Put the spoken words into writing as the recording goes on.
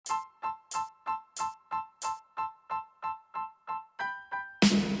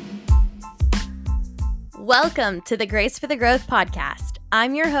Welcome to the Grace for the Growth podcast.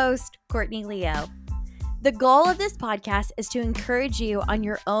 I'm your host, Courtney Leo. The goal of this podcast is to encourage you on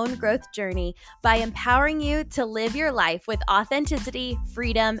your own growth journey by empowering you to live your life with authenticity,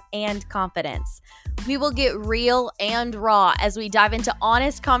 freedom, and confidence. We will get real and raw as we dive into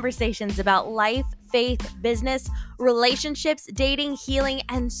honest conversations about life, faith, business, relationships, dating, healing,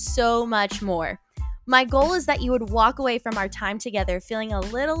 and so much more. My goal is that you would walk away from our time together feeling a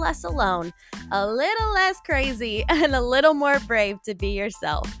little less alone, a little less crazy, and a little more brave to be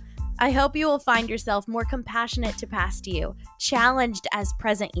yourself. I hope you will find yourself more compassionate to past you, challenged as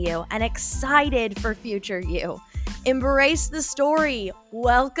present you, and excited for future you. Embrace the story,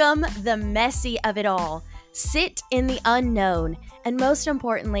 welcome the messy of it all, sit in the unknown, and most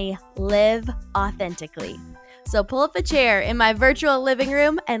importantly, live authentically. So pull up a chair in my virtual living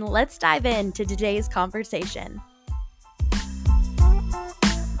room and let's dive into today's conversation.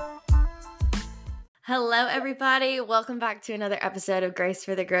 Hello, everybody. Welcome back to another episode of Grace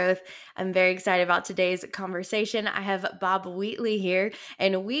for the Growth. I'm very excited about today's conversation. I have Bob Wheatley here,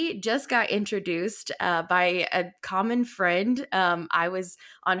 and we just got introduced by a common friend. I was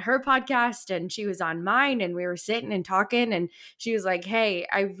on her podcast, and she was on mine, and we were sitting and talking, and she was like, hey,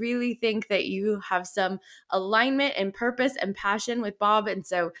 I really think that you have some alignment and purpose and passion with Bob, and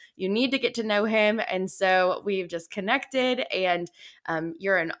so you need to get to know him. And so we've just connected, and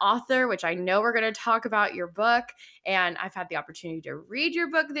you're an author, which I know we're going to talk about your book, and I've had the opportunity to read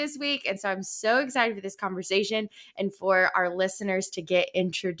your book this week, and so I'm so excited for this conversation and for our listeners to get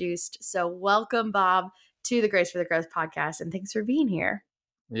introduced. So welcome, Bob, to the Grace for the Growth podcast, and thanks for being here.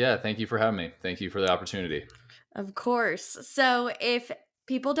 Yeah, thank you for having me. Thank you for the opportunity. Of course. So if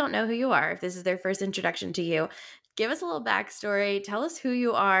people don't know who you are, if this is their first introduction to you, give us a little backstory. Tell us who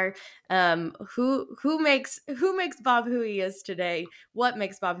you are. Who makes Bob who he is today? What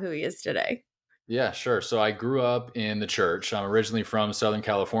makes Bob who he is today? Yeah, sure. So I grew up in the church. I'm originally from Southern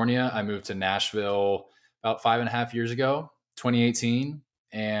California. I moved to Nashville about 5.5 years ago, 2018.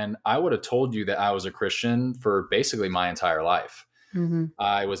 And I would have told you that I was a Christian for basically my entire life. Mm-hmm.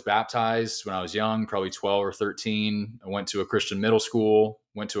 I was baptized when I was young, probably 12 or 13. I went to a Christian middle school,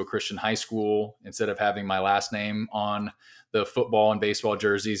 went to a Christian high school. Instead of having my last name on the football and baseball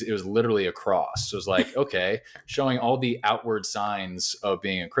jerseys, it was literally a cross. So it was like, okay, showing all the outward signs of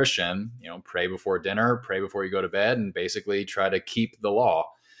being a Christian, pray before dinner, pray before you go to bed, and basically try to keep the law.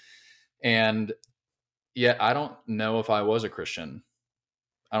 And yet I don't know if I was a Christian.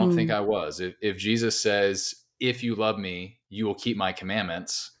 I don't think I was. If Jesus says, if you love me, you will keep my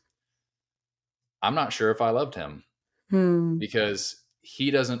commandments, I'm not sure if I loved him because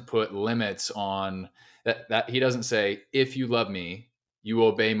he doesn't put limits on that. He doesn't say, if you love me, you will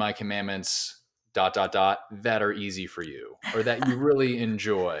obey my commandments, ... that are easy for you, or that you really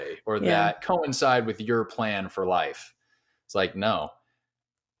enjoy, or that coincide with your plan for life. It's like, no,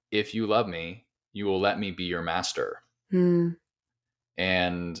 if you love me, you will let me be your master.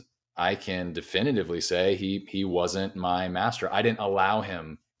 And I can definitively say he wasn't my master. I didn't allow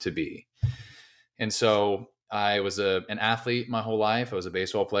him to be. And so I was an athlete my whole life. I was a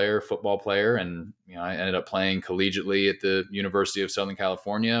baseball player, football player, and I ended up playing collegiately at the University of Southern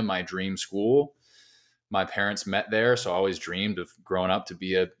California, my dream school. My parents met there, so I always dreamed of growing up to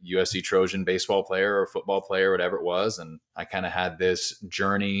be a USC Trojan baseball player or football player, whatever it was. And I kind of had this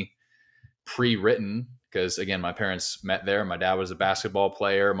journey pre-written because, again, my parents met there. My dad was a basketball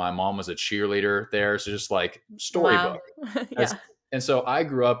player. My mom was a cheerleader there. So just like storybook. Yeah. And so I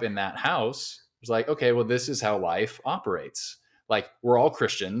grew up in that house. It was like, okay, well, this is how life operates. Like, we're all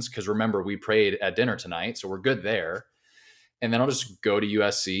Christians because, remember, we prayed at dinner tonight, so we're good there. And then I'll just go to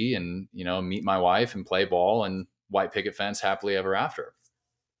USC and, meet my wife and play ball and white picket fence happily ever after.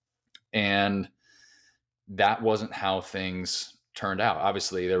 And that wasn't how things turned out.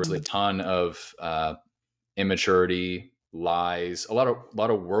 Obviously, there was a ton of immaturity, lies, a lot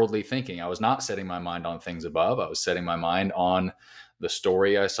of worldly thinking. I was not setting my mind on things above. I was setting my mind on the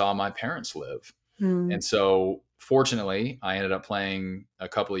story I saw my parents live. And so fortunately, I ended up playing a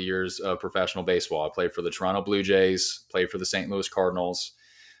couple of years of professional baseball. I played for the Toronto Blue Jays, played for the St. Louis Cardinals.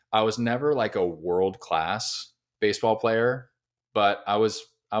 I was never like a world-class baseball player, but I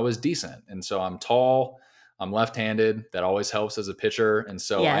was decent. And so I'm tall, I'm left-handed. That always helps as a pitcher. And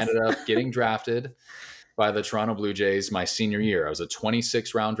so I ended up getting drafted by the Toronto Blue Jays my senior year. I was a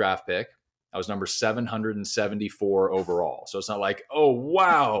 26th round draft pick. I was number 774 overall. So it's not like, oh,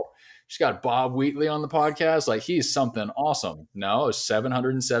 wow, she's got Bob Wheatley on the podcast. Like, he's something awesome. No, it was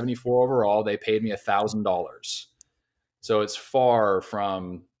 774 overall. They paid me $1,000. So it's far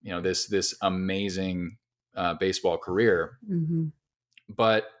from, this amazing baseball career.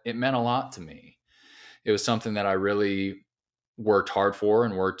 But it meant a lot to me. It was something that I really worked hard for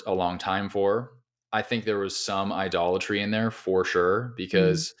and worked a long time for. I think there was some idolatry in there for sure, Mm-hmm.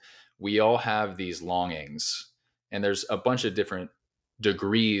 because we all have these longings, and there's a bunch of different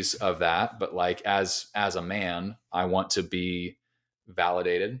degrees of that. But like as a man, I want to be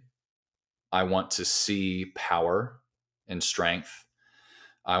validated. I want to see power and strength.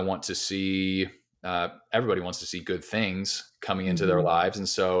 I want to see, everybody wants to see good things coming into their Mm-hmm. lives. And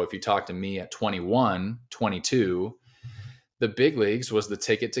so if you talk to me at 21, 22, the big leagues was the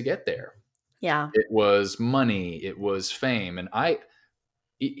ticket to get there. Yeah. It was money, it was fame. And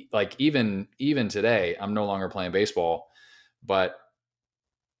like even today, I'm no longer playing baseball, but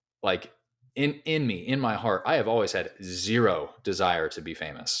like in me, in my heart, I have always had zero desire to be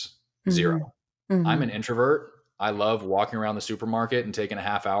famous. Zero. Mm-hmm. I'm Mm-hmm. an introvert. I love walking around the supermarket and taking a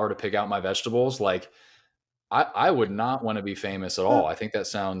half hour to pick out my vegetables. Like I would not want to be famous at all. I think that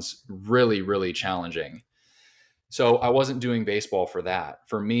sounds really, really challenging. So I wasn't doing baseball for that.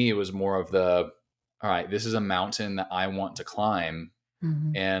 For me, it was more of all right, this is a mountain that I want to climb.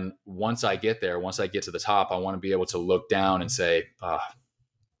 Mm-hmm. And once I get there, once I get to the top, I want to be able to look down and say,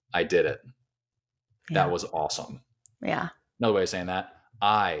 I did it. That Yeah. was awesome. Yeah. Another way of saying that,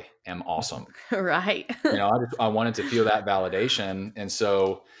 I am awesome. Right. I wanted to feel that validation. And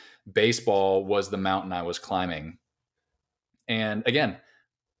so baseball was the mountain I was climbing. And again,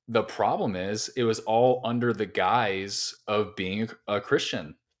 the problem is it was all under the guise of being a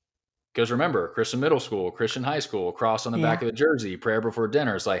Christian. Because remember, Christian middle school, Christian high school, cross on the back Yeah. of the jersey, prayer before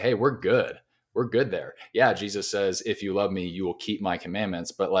dinner. It's like, hey, we're good. We're good there. Yeah, Jesus says, if you love me, you will keep my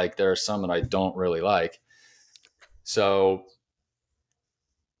commandments. But like, there are some that I don't really like. So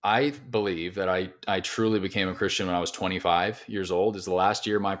I believe that I truly became a Christian when I was 25 years old. Is the last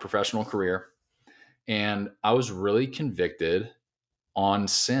year of my professional career. And I was really convicted on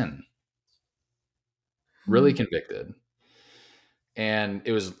sin, really Mm. convicted. And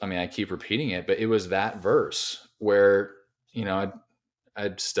it was, I mean, I keep repeating it, but it was that verse where,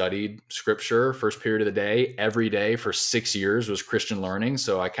 I'd studied scripture first period of the day every day for 6 years was Christian learning.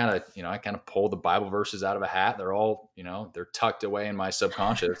 So I kind of pulled the Bible verses out of a hat. They're all, they're tucked away in my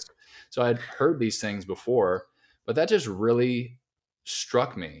subconscious. So I'd heard these things before, but that just really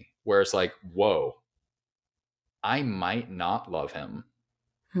struck me where it's like, whoa, I might not love him.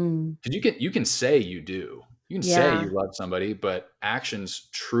 Mm. Because you can say you do. You can say Yeah. you love somebody, but actions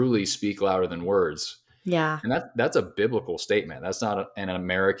truly speak louder than words. Yeah. And that's a biblical statement. That's not an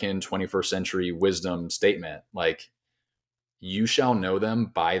American 21st century wisdom statement. Like, you shall know them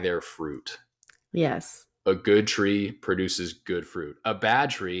by their fruit. Yes. A good tree produces good fruit. A bad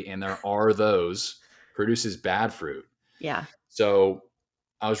tree, and there are those, produces bad fruit. Yeah. So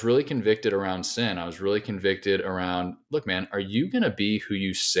I was really convicted around sin. I was really convicted around, look, man, are you going to be who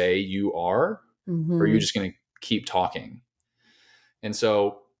you say you are? Or are you Mm-hmm. just going to keep talking? And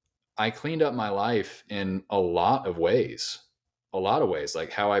so I cleaned up my life in a lot of ways,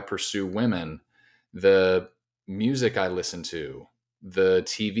 like how I pursue women, the music I listen to, the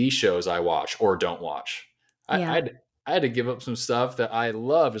TV shows I watch or don't watch. Yeah. I had to give up some stuff that I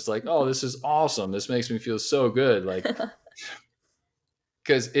love. It's like, oh, this is awesome. This makes me feel so good. Like,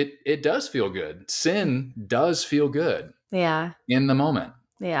 because it does feel good. Sin does feel good Yeah. in the moment.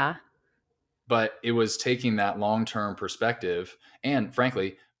 Yeah. But it was taking that long-term perspective and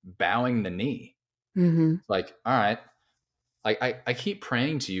frankly, bowing the knee. Mm-hmm. Like, all right, like I keep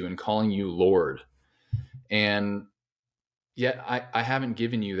praying to you and calling you Lord. And yet I haven't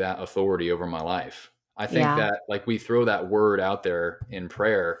given you that authority over my life. I think Yeah. that like we throw that word out there in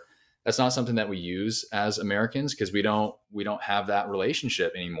prayer. That's not something that we use as Americans because we don't have that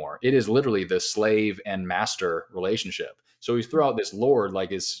relationship anymore. It is literally the slave and master relationship. So we throw out this Lord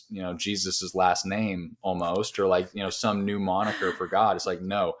like it's, Jesus's last name almost, or like, some new moniker for God. It's like,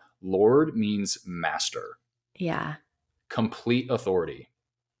 no, Lord means master, Yeah. complete authority.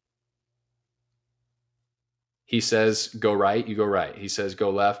 He says, go right, you go right. He says,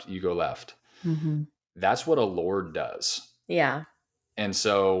 go left, you go left. Mm-hmm. That's what a Lord does. Yeah. And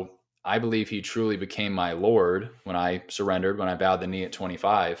so I believe he truly became my Lord when I surrendered, when I bowed the knee at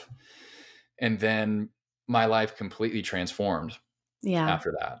 25. And then my life completely transformed Yeah.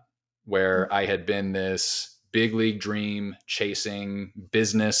 after that, where I had been this big league dream chasing,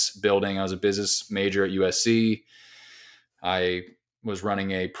 business building. I was a business major at USC. I was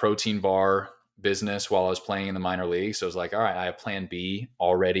running a protein bar business while I was playing in the minor league. So I was like, all right, I have plan B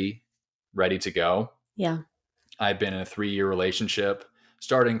already ready to go. Yeah. I'd been in a 3-year relationship,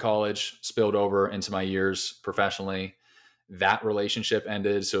 started in college, spilled over into my years professionally. That relationship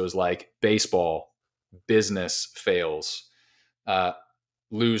ended. So it was like baseball, business fails,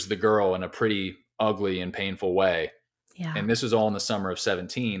 lose the girl in a pretty ugly and painful way. Yeah. And this was all in the summer of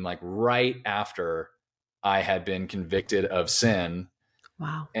 17, like right after I had been convicted of sin.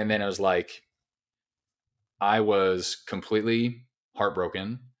 Wow. And then it was like, I was completely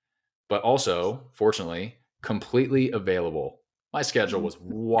heartbroken, but also, fortunately, completely available. My schedule was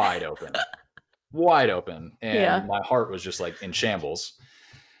wide open, Yeah. and my heart was just like in shambles.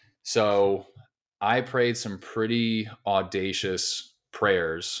 So I prayed some pretty audacious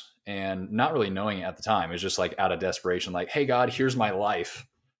prayers and not really knowing it at the time. It was just like out of desperation, like, hey, God, here's my life.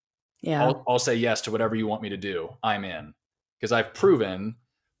 Yeah. I'll say yes to whatever you want me to do. I'm in. Because I've proven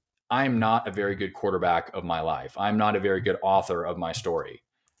I'm not a very good quarterback of my life. I'm not a very good author of my story.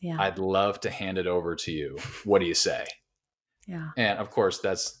 Yeah. I'd love to hand it over to you. What do you say? Yeah. And of course,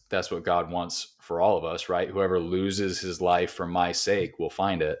 that's what God wants for all of us, right? Whoever loses his life for my sake will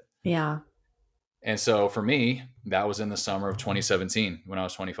find it. Yeah. And so for me, that was in the summer of 2017 when I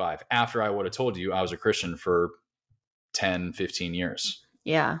was 25. After I would have told you I was a Christian for 10, 15 years.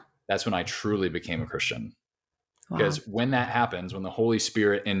 Yeah. That's when I truly became a Christian. Wow. Because when that happens, when the Holy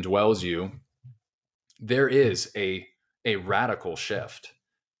Spirit indwells you, there is a radical shift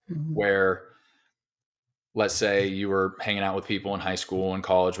where, let's say you were hanging out with people in high school and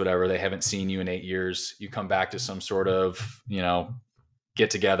college, whatever, they haven't seen you in 8 years. You come back to some sort of, get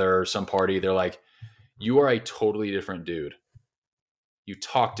together or some party. They're like, you are a totally different dude. You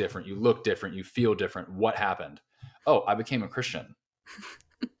talk different. You look different. You feel different. What happened? Oh, I became a Christian.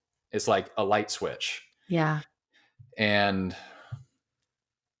 It's like a light switch. Yeah. And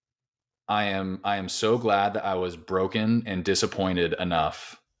I am so glad that I was broken and disappointed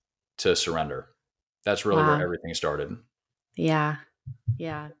enough to surrender. That's really where everything started. Yeah.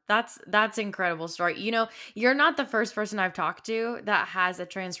 Yeah. That's incredible story. You're not the first person I've talked to that has a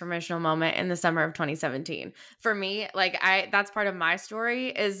transformational moment in the summer of 2017. For me, that's part of my story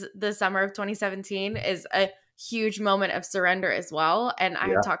is the summer of 2017 is a huge moment of surrender as well. And I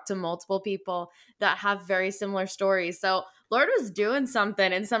have talked to multiple people that have very similar stories. So Lord was doing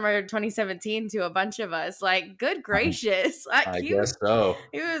something in summer of 2017 to a bunch of us. Like, good gracious. I guess so.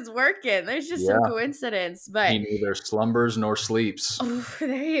 He was working. There's just some coincidence. But he neither slumbers nor sleeps. Oh,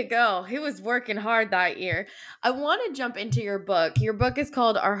 there you go. He was working hard that year. I want to jump into your book. Your book is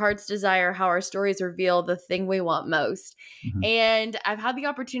called Our Heart's Desire, How Our Stories Reveal the Thing We Want Most. Mm-hmm. And I've had the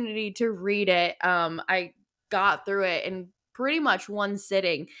opportunity to read it. I got through it in pretty much one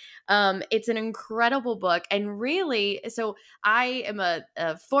sitting. It's an incredible book. And really, so I am a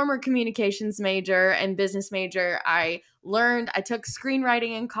former communications major and business major. I took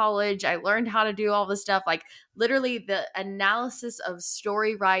screenwriting in college. I learned how to do all this stuff, like literally the analysis of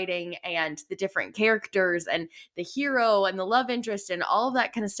story writing and the different characters and the hero and the love interest and all of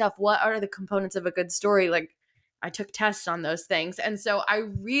that kind of stuff. What are the components of a good story? Like, I took tests on those things. And so I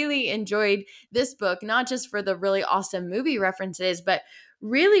really enjoyed this book, not just for the really awesome movie references, but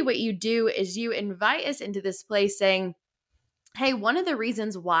really what you do is you invite us into this place saying, hey, one of the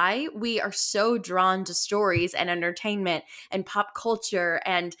reasons why we are so drawn to stories and entertainment and pop culture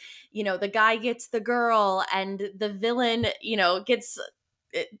and, the guy gets the girl and the villain, gets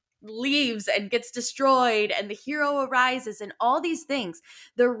leaves and gets destroyed and the hero arises and all these things.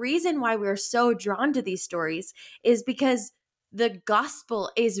 The reason why we're so drawn to these stories is because the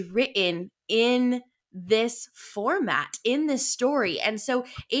gospel is written in this format, in this story. And so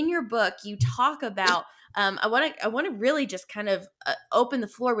in your book, you talk about I want to really just kind of open the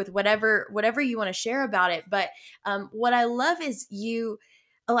floor with whatever you want to share about it. But what I love is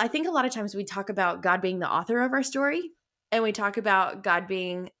I think a lot of times we talk about God being the author of our story, and we talk about God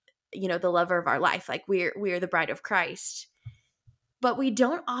being, the lover of our life, like we are the bride of Christ. But we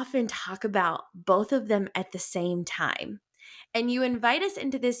don't often talk about both of them at the same time. And you invite us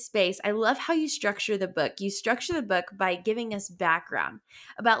into this space. I love how you structure the book. You structure the book by giving us background,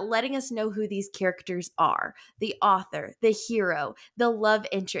 about letting us know who these characters are, the author, the hero, the love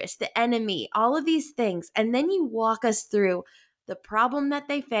interest, the enemy, all of these things. And then you walk us through the problem that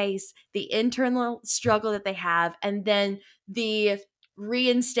they face, the internal struggle that they have, and then the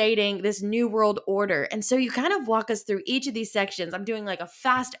reinstating this new world order. And so you kind of walk us through each of these sections. I'm doing like a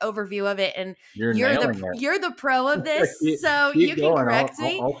fast overview of it, and you're the pro of this, so you can correct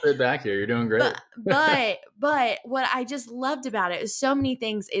me. I'll sit back here. You're doing great. But what I just loved about it is so many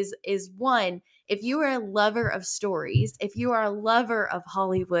things is one, if you are a lover of stories, if you are a lover of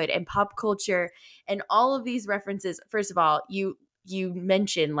Hollywood and pop culture and all of these references, first of all, you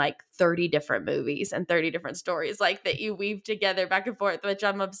mention like 30 different movies and 30 different stories like that you weave together back and forth, which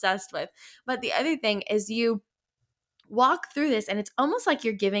I'm obsessed with. But the other thing is you walk through this and it's almost like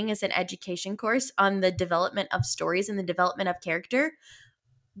you're giving us an education course on the development of stories and the development of character.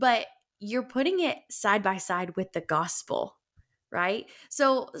 But you're putting it side by side with the gospel, right?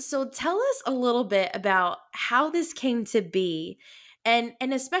 So tell us a little bit about how this came to be. And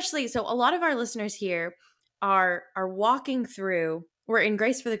especially, so a lot of our listeners here are walking through, we're in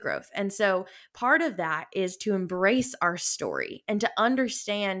Grace for the Growth. And so part of that is to embrace our story and to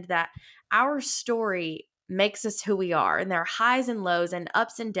understand that our story makes us who we are, and there are highs and lows and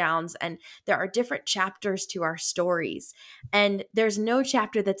ups and downs, and there are different chapters to our stories, and there's no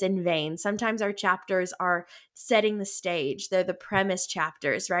chapter that's in vain. Sometimes our chapters are setting the stage, they're the premise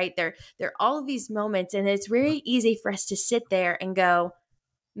chapters, right? They're all of these moments, and it's very easy for us to sit there and go,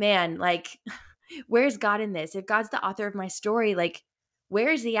 man, like where's God in this? If God's the author of my story, like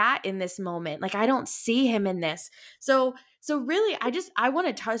where is he at in this moment? Like I don't see him in this. So really I want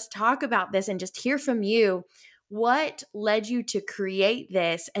to just talk about this and just hear from you what led you to create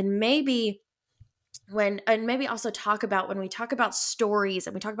this, and maybe also talk about when we talk about stories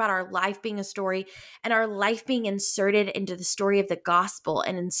and we talk about our life being a story and our life being inserted into the story of the gospel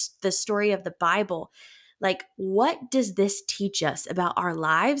and in the story of the Bible. Like, what does this teach us about our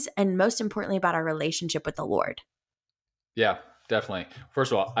lives and most importantly about our relationship with the Lord? Yeah, definitely.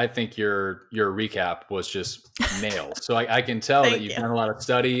 First of all, I think your recap was just nails. So I can tell that Thank you've you. done a lot of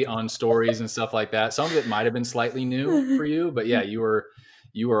study on stories and stuff like that. Some of it might have been slightly new for you, but yeah, you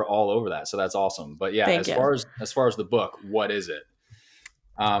were all over that. So that's awesome. But yeah, Thank you. as far as the book, what is it?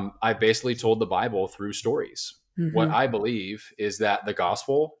 I basically told the Bible through stories. What Mm-hmm. I believe is that the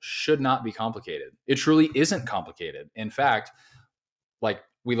gospel should not be complicated. It truly isn't complicated. In fact, like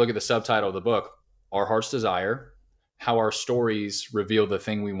we look at the subtitle of the book, Our Heart's Desire, how our stories reveal the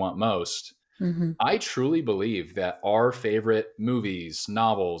thing we want most. Mm-hmm. I truly believe that our favorite movies,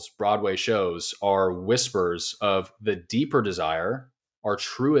 novels, Broadway shows are whispers of the deeper desire, our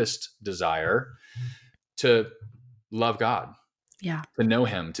truest desire to love God, Yeah. to know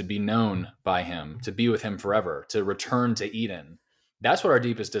him, to be known by him, to be with him forever, to return to Eden. That's what our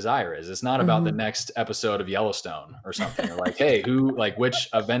deepest desire is. It's not about the Mm-hmm. next episode of Yellowstone or something, or like, hey, which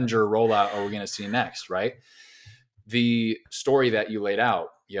Avenger rollout are we going to see next, right? The story that you laid out,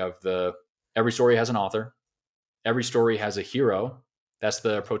 you have every story has an author, every story has a hero. That's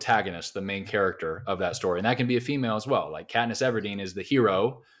the protagonist, the main character of that story. And that can be a female as well. Like Katniss Everdeen is the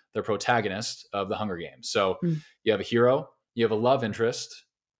hero, the protagonist of the Hunger Games. So you have a hero, you have a love interest,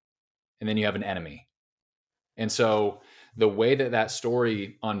 and then you have an enemy. And so the way that that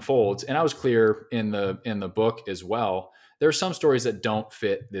story unfolds, and I was clear in the book as well, there are some stories that don't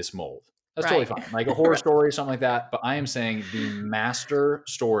fit this mold. That's totally Right. fine. Like a horror story, something like that. But I am saying the master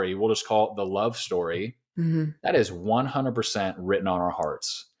story, we'll just call it the love story, Mm-hmm. that is 100% written on our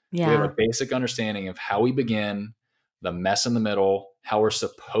hearts. We have a Yeah. basic understanding of how we begin, the mess in the middle, how we're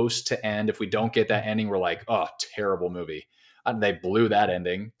supposed to end. If we don't get that ending, we're like, oh, terrible movie. They blew that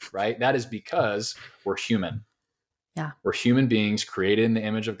ending, right? That is because we're human. Yeah. We're human beings created in the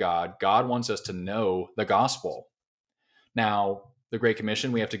image of God. God wants us to know the gospel. Now, the Great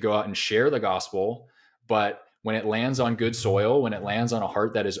Commission, we have to go out and share the gospel, but when it lands on good soil, when it lands on a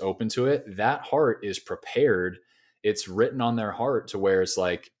heart that is open to it, that heart is prepared. It's written on their heart to where it's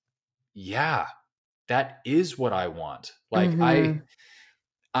like, yeah, that is what I want. Like Mm-hmm.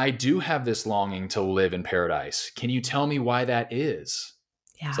 I do have this longing to live in paradise. Can you tell me why that is?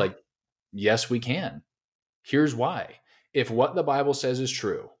 It's Yeah. like, yes, we can. Here's why. If what the Bible says is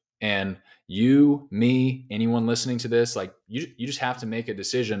true, and you, me, anyone listening to this, like you just have to make a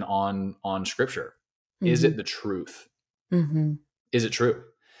decision on scripture. Is Mm-hmm. it the truth? Mm-hmm. Is it true?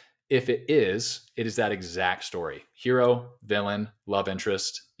 If it is that exact story. Hero, villain, love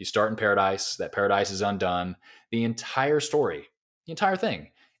interest. You start in paradise, that paradise is undone. The entire story, the entire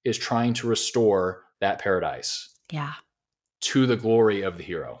thing is trying to restore that paradise Yeah. to the glory of the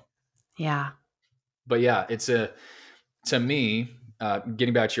hero. Yeah. But yeah, to me,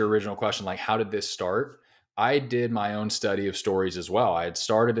 getting back to your original question, like how did this start? I did my own study of stories as well. I had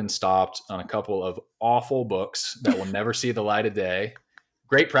started and stopped on a couple of awful books that will never see the light of day.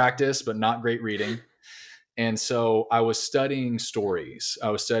 Great practice, but not great reading. And so I was studying stories. I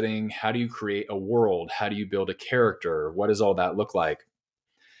was studying how do you create a world? How do you build a character? What does all that look like?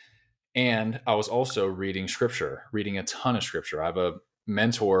 And I was also reading scripture, reading a ton of scripture. I have a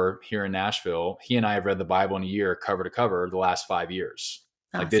mentor here in Nashville. He and I have read the Bible in a year, cover to cover, the last 5 years.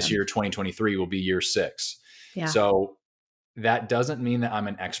 Like this Awesome. year, 2023 will be year 6. Yeah. So that doesn't mean that I'm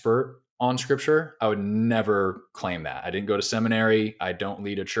an expert on scripture. I would never claim that. I didn't go to seminary. I don't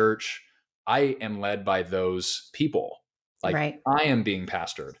lead a church. I am led by those people. Like Right. I am being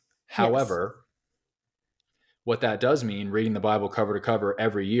pastored. Yes. However, what that does mean, reading the Bible cover to cover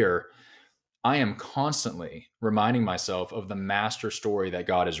every year, I am constantly reminding myself of the master story that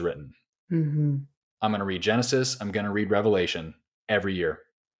God has written. Mm-hmm. I'm going to read Genesis. I'm going to read Revelation every year.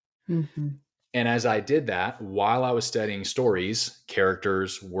 Mm-hmm. And as I did that, while I was studying stories,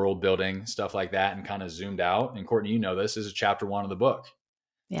 characters, world building, stuff like that, and kind of zoomed out, and Courtney, you know this is chapter 1 of the book.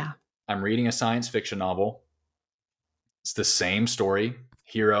 Yeah. I'm reading a science fiction novel. It's the same story: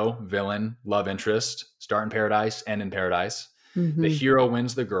 hero, villain, love interest, start in paradise, end in paradise. Mm-hmm. The hero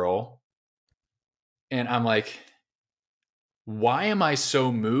wins the girl. And I'm like, why am I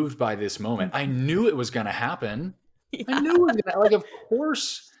so moved by this moment? I knew it was going to happen. Yeah. I knew it was going to, like, of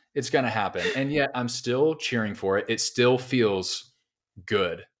course it's going to happen. And yet I'm still cheering for it. It still feels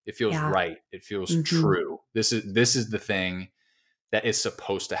good. It feels Yeah. right. It feels Mm-hmm. true. This is the thing that is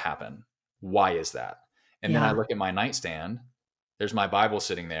supposed to happen. Why is that? And then I look at my nightstand. There's my Bible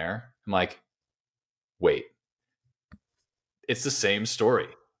sitting there. I'm like, wait, it's the same story.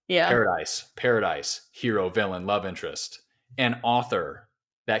 Yeah. Paradise, hero, villain, love interest, an author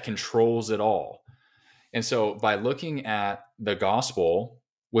that controls it all. And so by looking at the gospel,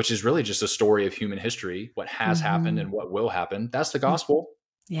 which is really just a story of human history, what has Mm-hmm. happened and what will happen, that's the gospel.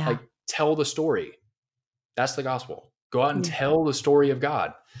 Yeah. Like, tell the story. That's the gospel. Go out and Yeah. tell the story of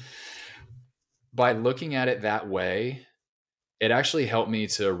God. By looking at it that way, it actually helped me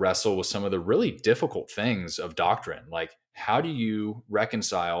to wrestle with some of the really difficult things of doctrine. Like, how do you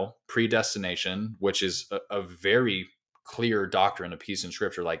reconcile predestination, which is a very clear doctrine, a piece in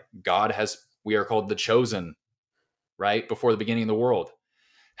scripture? Like, we are called the chosen, right? Before the beginning of the world.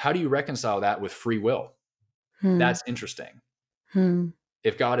 How do you reconcile that with free will? That's interesting.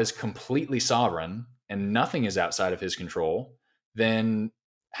 If God is completely sovereign and nothing is outside of his control, then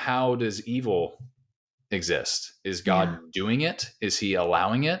how does evil exist? Is God doing it? Is he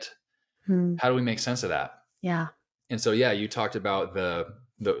allowing it? How do we make sense of that? Yeah. And so, yeah, you talked about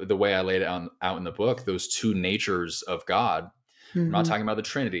the way I laid it out in the book, those two natures of God. I'm not talking about the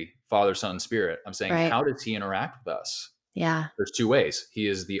Trinity, Father, Son, Spirit. I'm saying, how does he interact with us? Yeah. There's two ways. He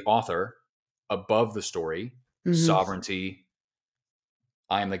is the author above the story, sovereignty.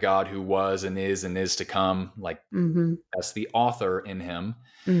 I am the God who was and is to come. Like, that's the author in him.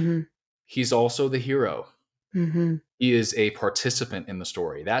 He's also the hero. He is a participant in the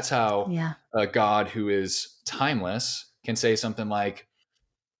story. That's how a God who is timeless can say something like,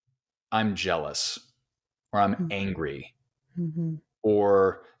 I'm jealous, or I'm angry,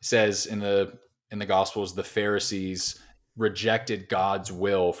 or says in the Gospels, the Pharisees rejected God's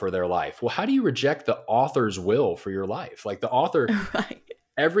will for their life. Well, how do you reject the author's will for your life? Like, the author,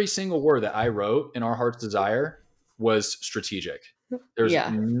 every single word that I wrote in Our Heart's Desire was strategic. There's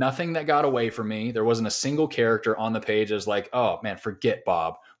nothing that got away from me. There wasn't a single character on the page that was like, oh man, forget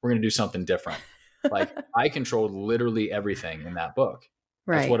Bob. We're going to do something different. Like, I controlled literally everything in that book.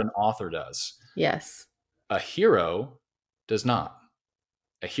 That's what an author does. Yes. A hero does not.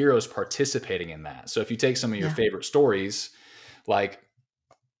 A hero is participating in that. So if you take some of your favorite stories, like,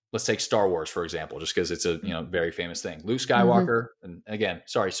 let's take Star Wars, for example, just because it's a very famous thing. Luke Skywalker, and again,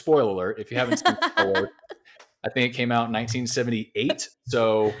 sorry, spoiler alert, if you haven't seen Star Wars, I think it came out in 1978.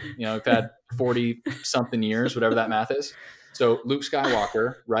 So, we've had 40 something years, whatever that math is. So Luke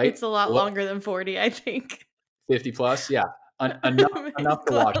Skywalker, right? It's a lot longer than 40, I think. 50 plus. Yeah. Enough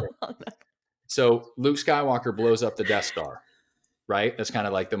to watch it. So Luke Skywalker blows up the Death Star, right? That's kind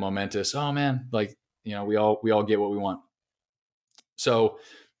of like the momentous, oh man, like, we all get what we want. So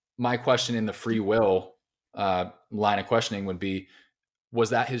my question in the free will line of questioning would be, was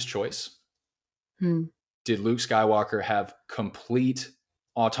that his choice? Did Luke Skywalker have complete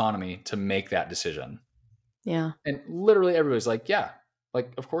autonomy to make that decision? Yeah. And literally everybody's like, yeah,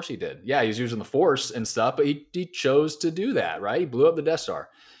 like, of course he did. Yeah, he was using the Force and stuff, but he chose to do that, right? He blew up the Death Star.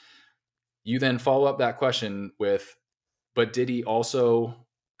 You then follow up that question with, but did he also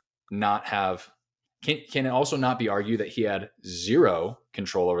not have, can it also not be argued that he had zero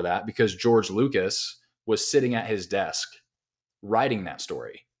control over that because George Lucas was sitting at his desk writing that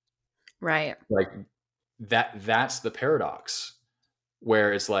story? Right. Like, that's the paradox,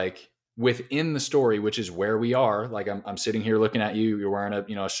 where it's like, within the story, which is where we are, like, I'm sitting here looking at you, you're wearing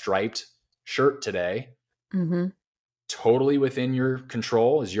a striped shirt today. Totally within your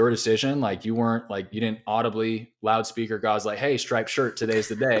control, is your decision. Like, you didn't audibly loudspeaker God's like, hey, striped shirt, today's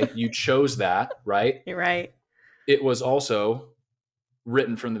the day. You chose that, right? You're right. It was also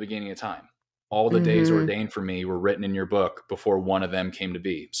written from the beginning of time. All the days ordained for me were written in your book before one of them came to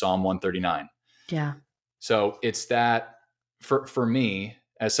be. Psalm 139. Yeah. So it's that for me,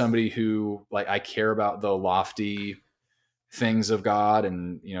 as somebody who, like, I care about the lofty things of God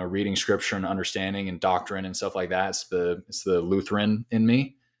and, reading scripture and understanding and doctrine and stuff like that. It's the Lutheran in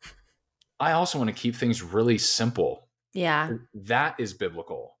me. I also want to keep things really simple. Yeah. That is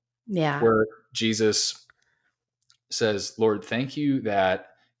biblical. Yeah. where Jesus says, Lord, thank you that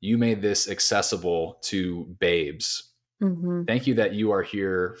you made this accessible to babes. Mm-hmm. Thank you that you are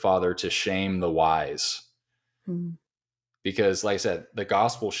here, Father, to shame the wise. Mm-hmm. Because, like I said, the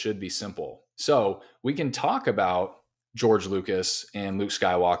gospel should be simple. So we can talk about George Lucas and Luke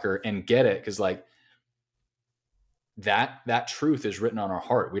Skywalker and get it, because like that truth is written on our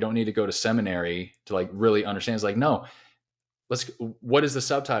heart. We don't need to go to seminary to like really understand. It's like, no, what is the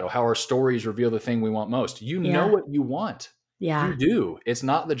subtitle? How our stories reveal the thing we want most. You know Yeah. what you want. Yeah. You do. It's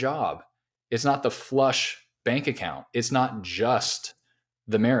not the job. It's not the flush bank account. It's not just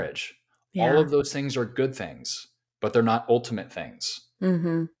the marriage. All Yeah. of those things are good things, but they're not ultimate things.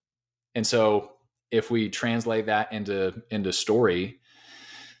 Mm-hmm. And so if we translate that into story,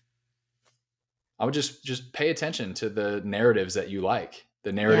 I would just pay attention to the narratives that you like,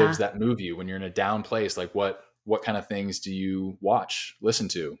 the narratives Yeah. that move you when you're in a down place. Like what kind of things do you watch, listen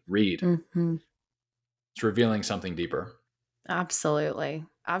to, read? Mm-hmm. It's revealing something deeper. Absolutely.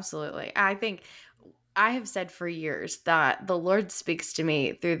 Absolutely. I think I have said for years that the Lord speaks to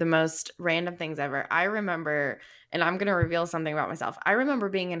me through the most random things ever. I remember, and I'm going to reveal something about myself. I remember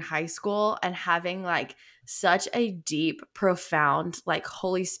being in high school and having like such a deep, profound, like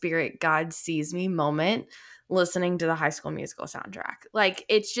Holy Spirit, God sees me moment listening to the High School Musical soundtrack. Like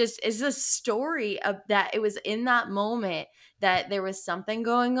it's a story of that. It was in that moment that there was something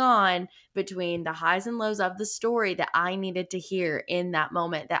going on between the highs and lows of the story that I needed to hear in that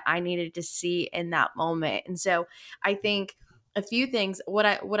moment, that I needed to see in that moment. And so I think a few things what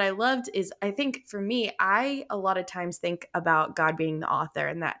I loved is, I think for me, I a lot of times think about God being the author,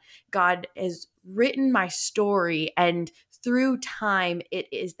 and that God has written my story, and through time it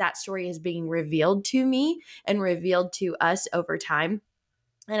is that story is being revealed to me and revealed to us over time.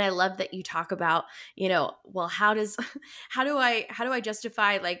 And I love that you talk about, well, how do I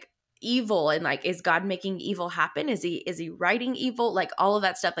justify like evil, and like, is God making evil happen? Is he writing evil? Like all of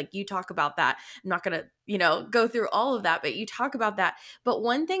that stuff. Like you talk about that. I'm not gonna, go through all of that, but you talk about that. But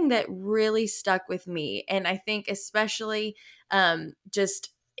one thing that really stuck with me, and I think especially just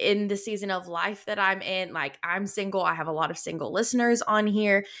in the season of life that I'm in, like I'm single, I have a lot of single listeners on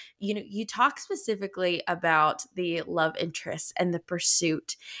here. You talk specifically about the love interest and the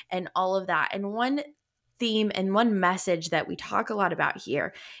pursuit and all of that. And one theme and one message that we talk a lot about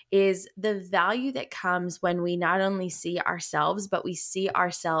here is the value that comes when we not only see ourselves, but we see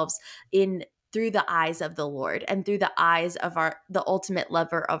ourselves in through the eyes of the Lord and through the eyes of the ultimate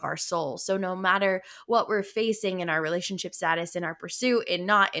lover of our soul. So no matter what we're facing in our relationship status, in our pursuit, in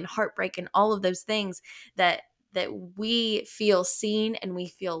not in heartbreak and all of those things, that we feel seen and we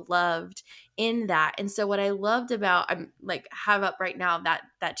feel loved in that. And so what I loved about, I'm like have up right now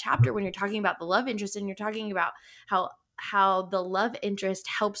that chapter when you're talking about the love interest, and you're talking about how the love interest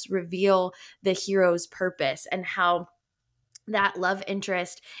helps reveal the hero's purpose, and how that love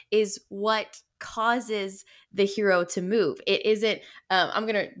interest is what causes the hero to move. It isn't, I'm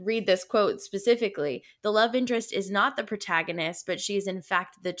going to read this quote specifically. The love interest is not the protagonist, but she is in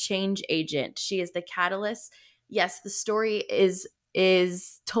fact the change agent. She is the catalyst. Yes, the story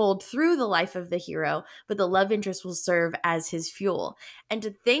is told through the life of the hero, but the love interest will serve as his fuel. And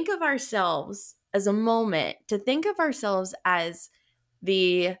to think of ourselves as a moment, to think of ourselves as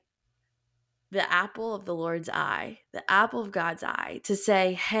the apple of the Lord's eye, the apple of God's eye, to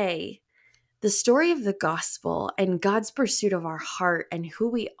say, hey, the story of the gospel and God's pursuit of our heart and who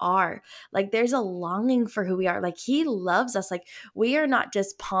we are, like there's a longing for who we are. Like he loves us. Like we are not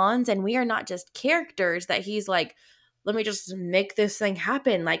just pawns, and we are not just characters that he's like, let me just make this thing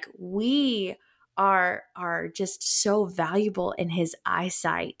happen. Like we are just so valuable in his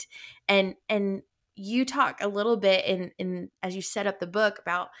eyesight. And you talk a little bit in as you set up the book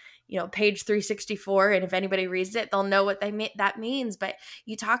about, page 364, and if anybody reads it, they'll know what that means. But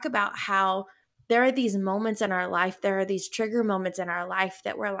you talk about how there are these moments in our life, there are these trigger moments in our life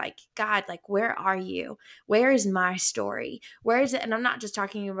that we're like, God, like, where are you? Where is my story? Where is it? And I'm not just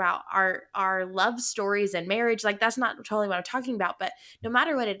talking about our love stories and marriage. Like, that's not totally what I'm talking about. But no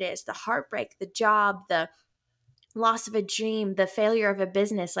matter what it is, the heartbreak, the job, the loss of a dream, the failure of a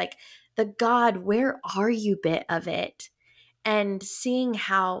business, like the God, where are you bit of it? And seeing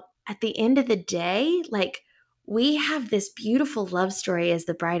how at the end of the day, like we have this beautiful love story as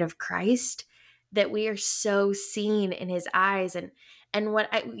the bride of Christ, that we are so seen in his eyes. And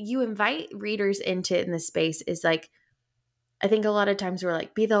what you invite readers into in this space is like, I think a lot of times we're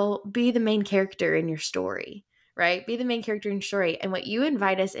like, be the main character in your story, right? Be the main character in your story. And what you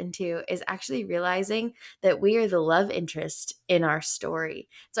invite us into is actually realizing that we are the love interest in our story.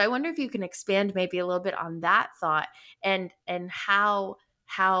 So I wonder if you can expand maybe a little bit on that thought, and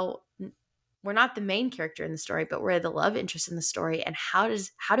how we're not the main character in the story, but we're the love interest in the story. And how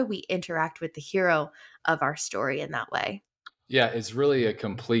do we interact with the hero of our story in that way? Yeah, it's really a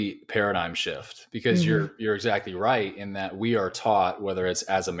complete paradigm shift because you're exactly right in that we are taught, whether it's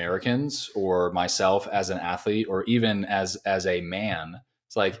as Americans or myself as an athlete or even as a man,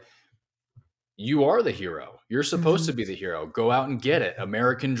 it's like you are the hero. You're supposed to be the hero. Go out and get it.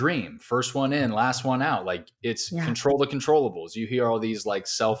 American dream. First one in, last one out. Like it's control the controllables. You hear all these like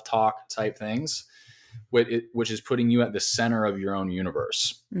self-talk type things, which is putting you at the center of your own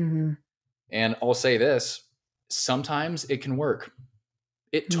universe. And I'll say this, sometimes it can work.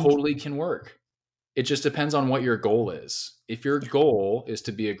 It totally can work. It just depends on what your goal is. If your goal is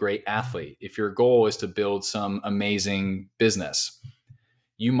to be a great athlete, if your goal is to build some amazing business,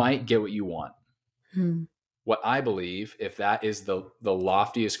 you might get what you want. What I believe, if that is the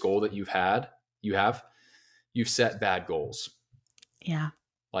loftiest goal that you've set bad goals. Yeah.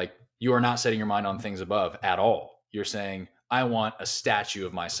 Like you are not setting your mind on things above at all. You're saying, I want a statue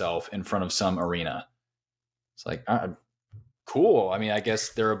of myself in front of some arena. It's like, cool. I mean, I guess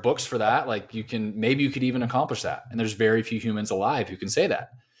there are books for that. Like maybe you could even accomplish that. And there's very few humans alive who can say that.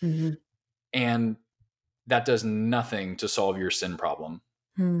 And that does nothing to solve your sin problem.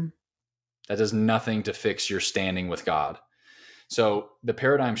 That does nothing to fix your standing with God. So the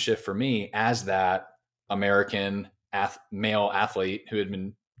paradigm shift for me as that American male athlete who had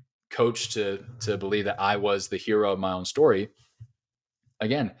been coached to believe that I was the hero of my own story.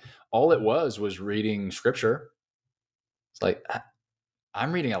 Again, all it was reading scripture. It's like,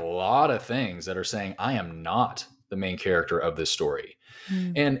 I'm reading a lot of things that are saying I am not the main character of this story.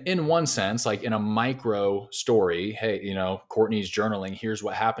 And in one sense, like in a micro story, hey, Courtney's journaling, here's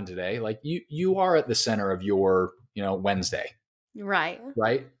what happened today. Like you are at the center of your, Wednesday. Right.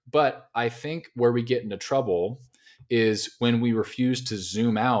 Right. But I think where we get into trouble is when we refuse to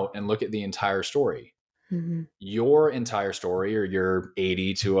zoom out and look at the entire story. Your entire story or your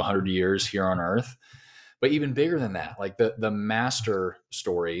 80 to 100 years here on earth. But even bigger than that, like the master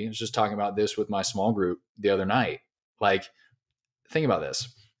story, I was just talking about this with my small group the other night. Like, think about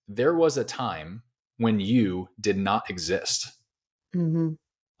this. There was a time when you did not exist.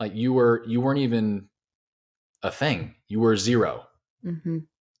 Like you weren't even a thing. You were zero.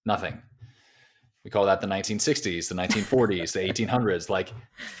 Nothing. We call that the 1960s, the 1940s, the 1800s, like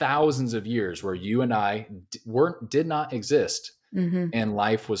thousands of years where you and I did not exist and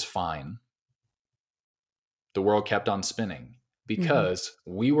life was fine. The world kept on spinning because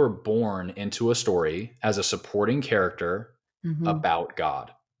we were born into a story as a supporting character about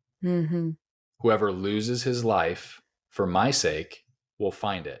God. Whoever loses his life for my sake will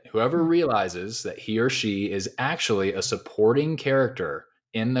find it. Whoever realizes that he or she is actually a supporting character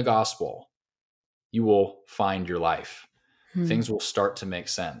in the gospel, you will find your life. Things will start to make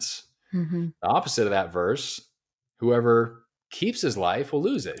sense. The opposite of that verse, whoever keeps his life will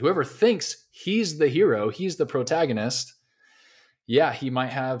lose it. Whoever thinks he's the hero, he's the protagonist, yeah, he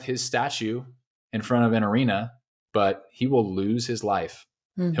might have his statue in front of an arena, but he will lose his life.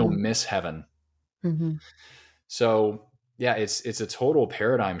 He'll miss heaven. So yeah, it's a total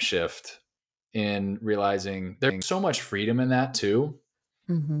paradigm shift in realizing there's so much freedom in that too.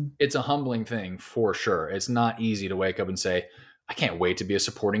 It's a humbling thing for sure. It's not easy to wake up and say, I can't wait to be a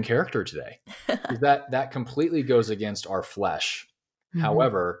supporting character today. that completely goes against our flesh.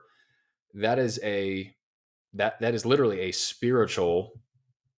 However, that is literally a spiritual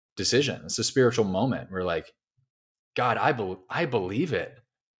decision. It's a spiritual moment. We're like, God, I believe it.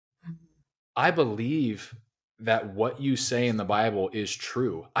 I believe that what you say in the Bible is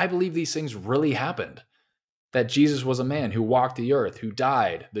true. I believe these things really happened. That Jesus was a man who walked the earth, who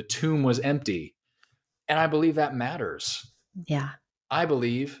died, the tomb was empty. And I believe that matters. Yeah. I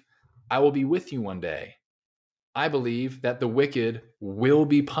believe I will be with you one day. I believe that the wicked will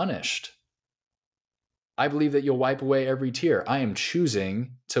be punished. I believe that you'll wipe away every tear. I am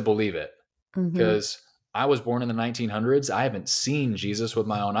choosing to believe it because I was born in the 1900s. I haven't seen Jesus with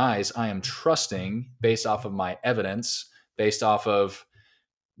my own eyes. I am trusting based off of my evidence, based off of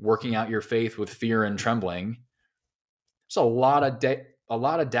working out your faith with fear and trembling. There's a lot of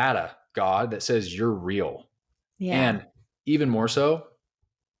data, God, that says you're real. Yeah. And even more so,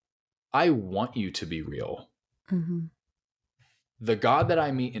 I want you to be real. The God that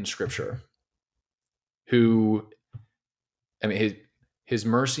I meet in scripture, who, I mean, his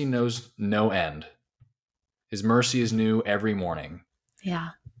mercy knows no end. His mercy is new every morning. Yeah.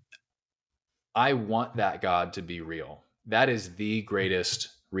 I want that God to be real. That is the greatest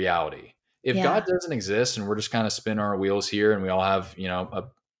reality. If God doesn't exist and we're just kind of spinning our wheels here and we all have,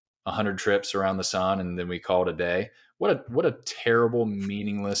 100 trips around the sun and then we call it a day. What a terrible,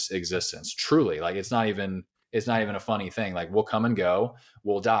 meaningless existence. Truly, like it's not even a funny thing. Like we'll come and go,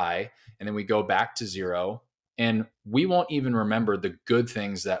 we'll die, and then we go back to zero, and we won't even remember the good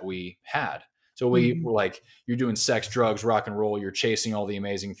things that we had. So we're like, you're doing sex, drugs, rock and roll, you're chasing all the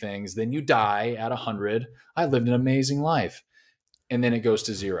amazing things. Then you die at 100. I lived an amazing life. And then it goes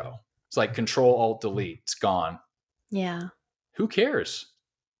to zero. It's like Control Alt Delete. It's gone. Yeah. Who cares?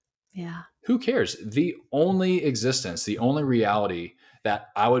 Yeah. Who cares? The only existence, the only reality that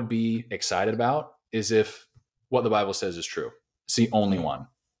I would be excited about is if what the Bible says is true. It's the only one.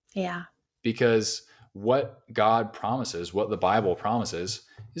 Yeah. Because what God promises, what the Bible promises,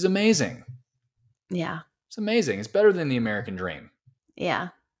 is amazing. Yeah. It's amazing. It's better than the American dream. Yeah.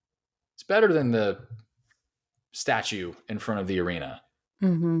 It's better than the statue in front of the arena.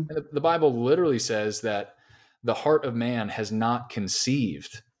 Mm-hmm. And the Bible literally says that the heart of man has not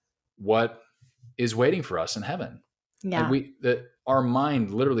conceived what is waiting for us in heaven. Yeah. Like our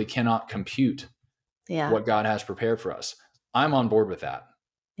mind literally cannot compute what God has prepared for us. I'm on board with that.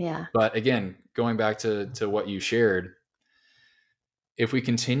 Yeah. But again, going back to what you shared, if we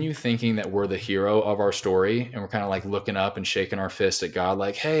continue thinking that we're the hero of our story and we're kind of like looking up and shaking our fist at God,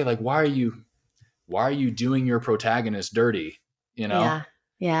 like, hey, like, why are you doing your protagonist dirty? You know?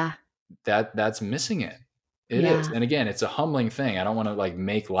 Yeah. That's missing it. It is. And again, it's a humbling thing. I don't want to like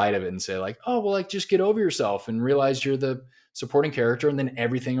make light of it and say like, oh, well, like just get over yourself and realize you're the supporting character and then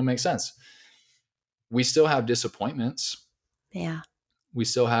everything will make sense. We still have disappointments. Yeah. We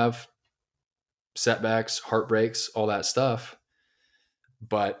still have setbacks, heartbreaks, all that stuff.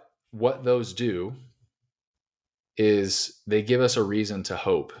 But what those do is they give us a reason to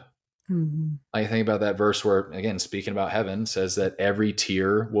hope. Mm-hmm. I think about that verse where, again, speaking about heaven, says that every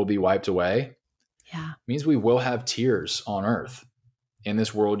tear will be wiped away. Yeah. It means we will have tears on earth. In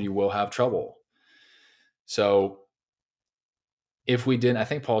this world, you will have trouble. So if we didn't, I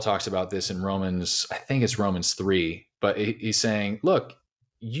think Paul talks about this in Romans, I think it's Romans 3, but he's saying, look,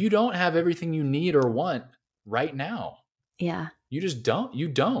 you don't have everything you need or want right now. Yeah. You just don't. You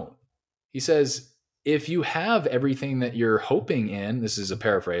don't. He says, if you have everything that you're hoping in, this is a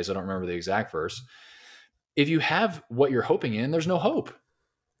paraphrase, I don't remember the exact verse. If you have what you're hoping in, there's no hope.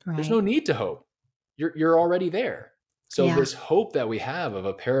 Right. There's no need to hope. You're already there. So this hope that we have of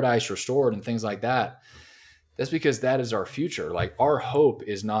a paradise restored and things like that, that's because that is our future. Like our hope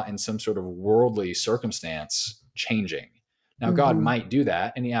is not in some sort of worldly circumstance changing. Now, God might do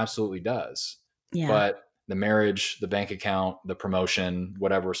that, and he absolutely does. Yeah. But the marriage, the bank account, the promotion,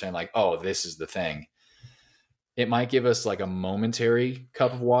 whatever we're saying, like, oh, this is the thing. It might give us like a momentary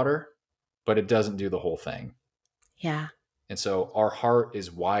cup of water, but it doesn't do the whole thing. Yeah. And so our heart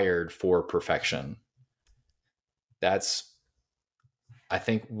is wired for perfection. I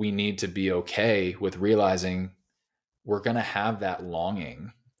think we need to be okay with realizing we're going to have that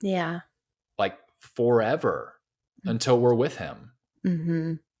longing. Yeah. Like forever until we're with him.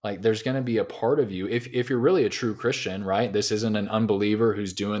 Mm-hmm. Like there's going to be a part of you, if you're really a true Christian, right? This isn't an unbeliever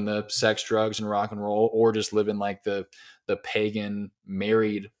who's doing the sex, drugs, and rock and roll, or just living like the pagan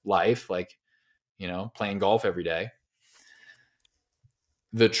married life, like, you know, playing golf every day.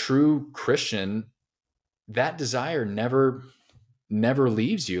 The true Christian, that desire never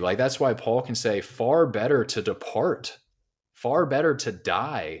leaves you. Like that's why Paul can say, far better to depart, far better to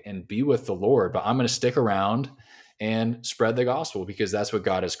die and be with the Lord, but I'm going to stick around and spread the gospel because that's what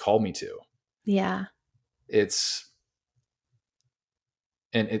God has called me to. Yeah. It's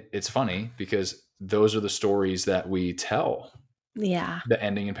funny because those are the stories that we tell. Yeah. The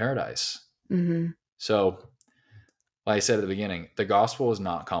ending in paradise. Mm-hmm. So like I said at the beginning, the gospel is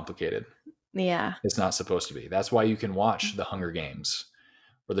not complicated. Yeah. It's not supposed to be. That's why you can watch The Hunger Games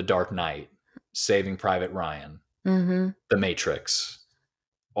or The Dark Knight, Saving Private Ryan, The Matrix,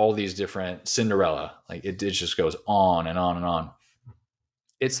 all these different Cinderella. Like it just goes on and on and on.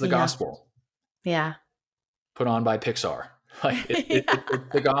 It's the gospel. Yeah. Put on by Pixar. Like it's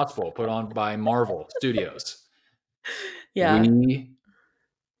the gospel put on by Marvel Studios. Yeah.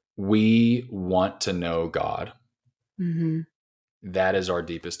 We want to know God. Mm-hmm. That is our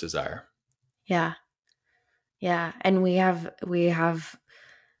deepest desire. Yeah. Yeah. And we have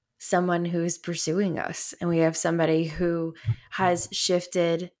someone who's pursuing us, and we have somebody who has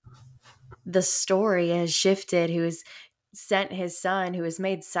shifted the story, who has sent his son, who has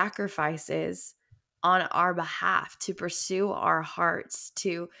made sacrifices on our behalf, to pursue our hearts,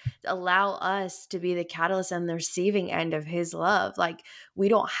 to allow us to be the catalyst and the receiving end of his love. Like, we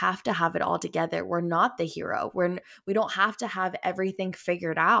don't have to have it all together. We're not the hero. We don't have to have everything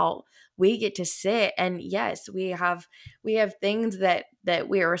figured out. We get to sit, and yes, we have things that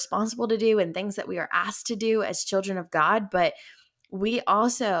we are responsible to do and things that we are asked to do as children of God, but we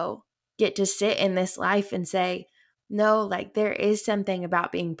also get to sit in this life and say, no, like, there is something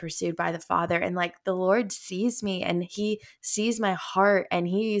about being pursued by the Father. And like, the Lord sees me and he sees my heart, and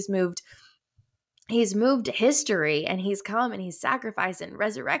he's moved history, and he's come and he's sacrificed and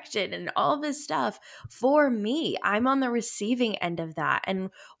resurrection and all this stuff for me. I'm on the receiving end of that. And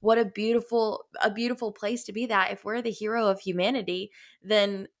what a beautiful place to be. That if we're the hero of humanity,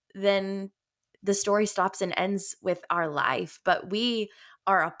 then the story stops and ends with our life, but we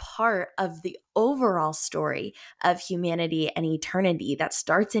are a part of the overall story of humanity and eternity that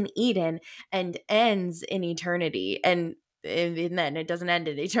starts in Eden and ends in eternity. And then it doesn't end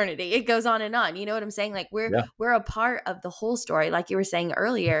in eternity. It goes on and on. You know what I'm saying? Like, Yeah. we're a part of the whole story. Like you were saying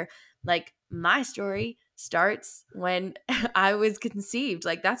earlier, like, my story starts when I was conceived.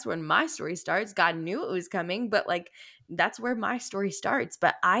 Like, that's when my story starts. God knew it was coming, but like, that's where my story starts.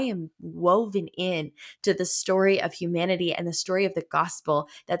 But I am woven in to the story of humanity and the story of the gospel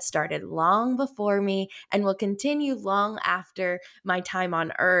that started long before me and will continue long after my time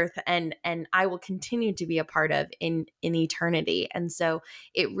on earth, and I will continue to be a part of in eternity. And so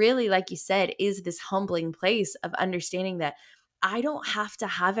it really, like you said, is this humbling place of understanding that I don't have to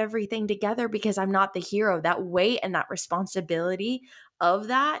have everything together because I'm not the hero. That weight and that responsibility of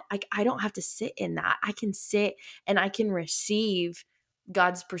that, like, I don't have to sit in that. I can sit and I can receive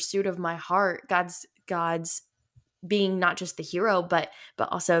God's pursuit of my heart, God's being not just the hero, but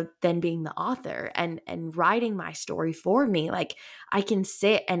also then being the author and writing my story for me. Like, I can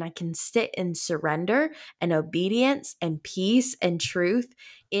sit in surrender and obedience and peace and truth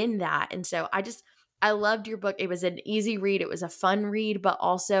in that. And so I loved your book. It was an easy read, it was a fun read, but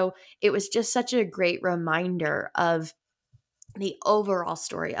also it was just such a great reminder of the overall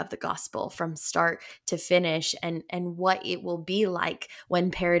story of the gospel from start to finish, and what it will be like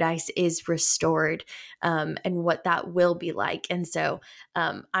when paradise is restored, and what that will be like. And so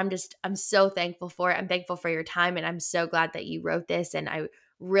I'm so thankful for it. I'm thankful for your time, and I'm so glad that you wrote this. And I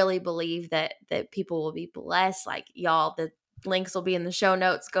really believe that people will be blessed. Like, y'all, the links will be in the show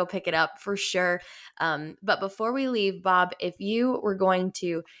notes. Go pick it up for sure. But before we leave, Bob, if you were going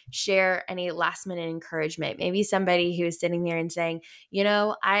to share any last minute encouragement, maybe somebody who is sitting there and saying,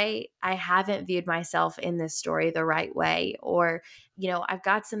 I haven't viewed myself in this story the right way, or I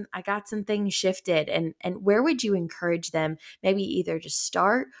got some things shifted, and where would you encourage them, maybe either to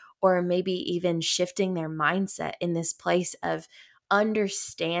start or maybe even shifting their mindset in this place of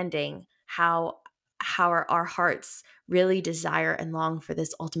understanding how our hearts really desire and long for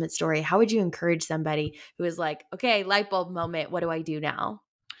this ultimate story? How would you encourage somebody who is like, okay, light bulb moment, what do I do now?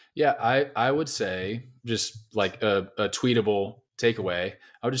 Yeah, I would say, just like a tweetable takeaway,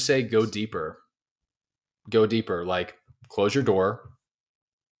 I would just say go deeper. Go deeper. Like, close your door.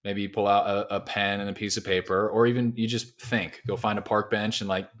 Maybe you pull out a pen and a piece of paper, or even you just think. Go find a park bench and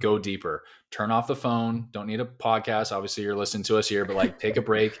like go deeper. Turn off the phone. Don't need a podcast. Obviously, you're listening to us here, but like, take a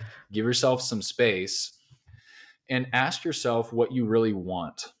break. Give yourself some space and ask yourself what you really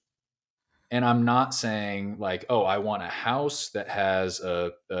want. And I'm not saying like, oh, I want a house that has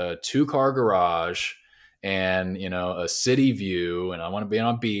a 2-car garage and, a city view, and I want to be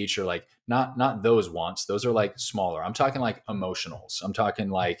on a beach, or like, not those wants. Those are like smaller. I'm talking like emotionals. I'm talking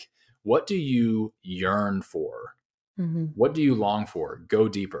like, what do you yearn for? Mm-hmm. What do you long for? Go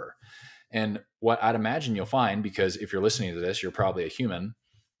deeper. And what I'd imagine you'll find, because if you're listening to this, you're probably a human,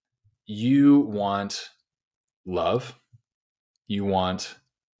 you want love, you want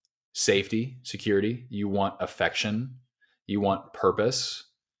safety, security, you want affection, you want purpose,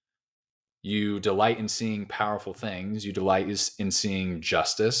 you delight in seeing powerful things, you delight in seeing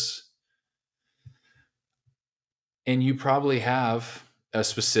justice, and you probably have a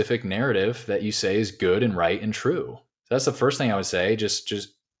specific narrative that you say is good and right and true. So that's the first thing I would say. Just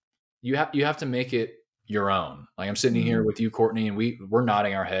you have to make it your own. Like, I'm sitting here Mm-hmm. with you, Courtney, and we're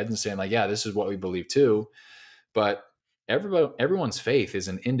nodding our heads and saying like, yeah, this is what we believe too. But everyone's faith is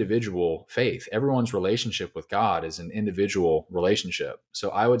an individual faith. Everyone's relationship with God is an individual relationship. So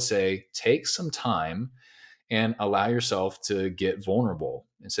I would say take some time and allow yourself to get vulnerable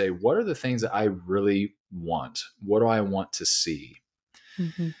and say, what are the things that I really want? What do I want to see?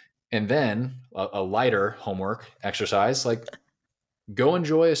 Mm-hmm. And then a lighter homework exercise, like, go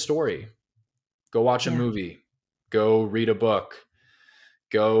enjoy a story, go watch a Yeah. movie, go read a book,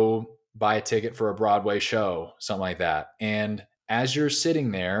 go buy a ticket for a Broadway show, something like that. And as you're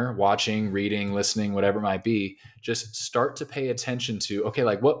sitting there watching, reading, listening, whatever it might be, just start to pay attention to, okay,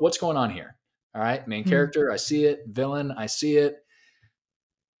 like what's going on here? All right, main character, I see it. Villain, I see it.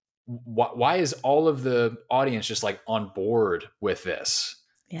 Why is all of the audience just like on board with this?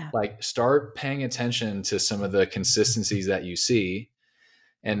 Yeah. Like start paying attention to some of the consistencies that you see.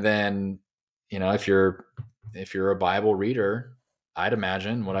 And then, if you're a Bible reader, I'd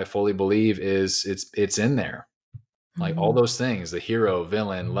imagine what I fully believe is it's in there. Like all those things, the hero,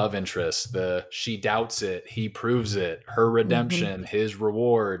 villain, love interest, she doubts it, he proves it, her redemption, his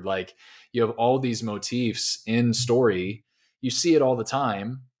reward. Like you have all these motifs in story. You see it all the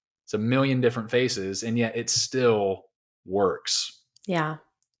time. It's a million different faces, and yet it still works. Yeah.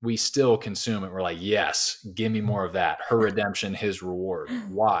 We still consume it. We're like, yes, give me more of that. Her redemption, his reward.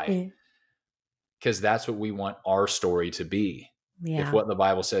 Why? Because that's what we want our story to be. Yeah. If what the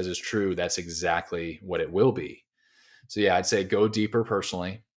Bible says is true, that's exactly what it will be. So yeah, I'd say go deeper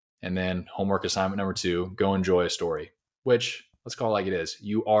personally. And then homework assignment number 2, go enjoy a story, which let's call it like it is.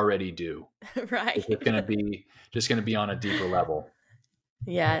 You already do. Right. It's going to be on a deeper level.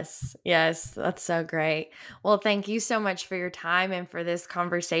 Yes. That's so great. Well, thank you so much for your time and for this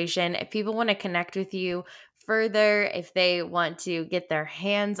conversation. If people want to connect with you further, if they want to get their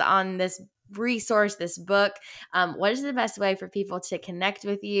hands on this resource, this book, what is the best way for people to connect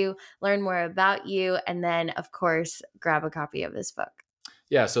with you, learn more about you, and then, of course, grab a copy of this book?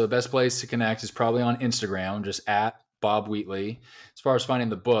 Yeah. So the best place to connect is probably on Instagram, just at Bob Wheatley. As far as finding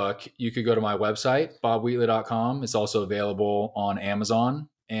the book, you could go to my website, bobwheatley.com. It's also available on Amazon.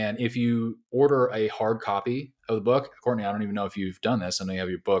 And if you order a hard copy of the book, Courtney, I don't even know if you've done this. I know you have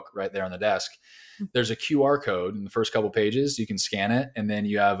your book right there on the desk. There's a QR code in the first couple pages. You can scan it, and then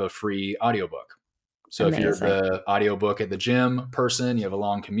you have a free audiobook. So Amazing. If you're the audiobook at the gym person, you have a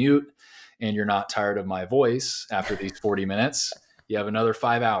long commute, and you're not tired of my voice after these 40 minutes, you have another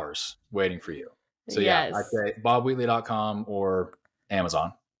 5 hours waiting for you. So yeah, I'd say bobwheatley.com or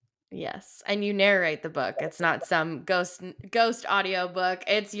Amazon. Yes. And you narrate the book. It's not some ghost audio book.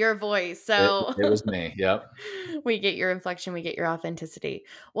 It's your voice. So it was me. Yep. We get your inflection. We get your authenticity.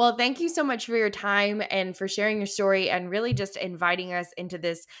 Well, thank you so much for your time and for sharing your story and really just inviting us into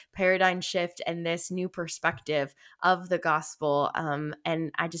this paradigm shift and this new perspective of the gospel.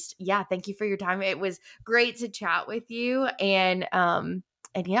 And I just, thank you for your time. It was great to chat with you. And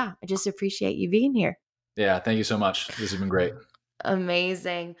yeah, I just appreciate you being here. Yeah. Thank you so much. This has been great.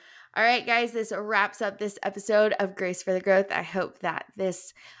 Amazing. All right, guys, this wraps up this episode of Grace for the Growth. I hope that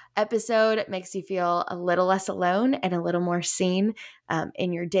this episode makes you feel a little less alone and a little more seen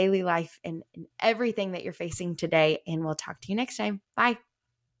in your daily life and in everything that you're facing today. And we'll talk to you next time. Bye.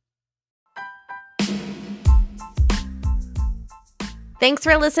 Thanks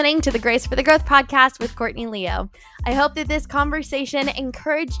for listening to the Grace for the Growth podcast with Courtney Leo. I hope that this conversation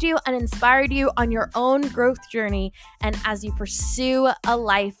encouraged you and inspired you on your own growth journey and as you pursue a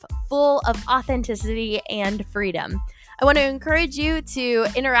life full of authenticity and freedom. I want to encourage you to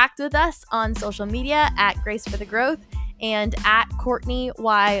interact with us on social media at Grace for the Growth and at Courtney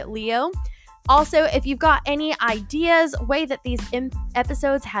Y. Leo. Also, if you've got any ideas, way that these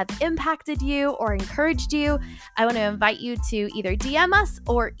episodes have impacted you or encouraged you, I want to invite you to either DM us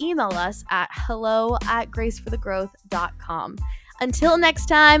or email us at hello@graceforthegrowth.com. Until next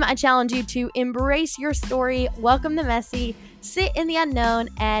time, I challenge you to embrace your story, welcome the messy, sit in the unknown,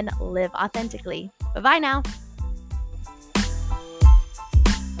 and live authentically. Bye-bye now.